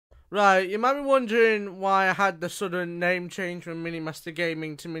Right, you might be wondering why I had the sudden name change from Minimaster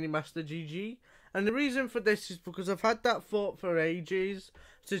Gaming to MinimasterGG. And the reason for this is because I've had that thought for ages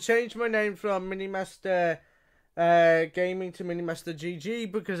to change my name from Minimaster Gaming to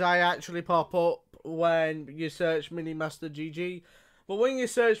MinimasterGG, because I actually pop up when you search MinimasterGG. But when you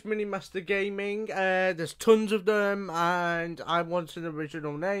search Minimaster Gaming, there's tons of them, and I want an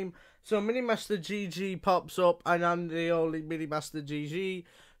original name. So MinimasterGG pops up, and I'm the only MinimasterGG.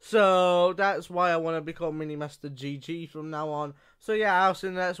 So that's why I want to become MinimasterGG from now on. So yeah, I'll see you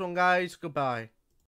in the next one, guys. Goodbye.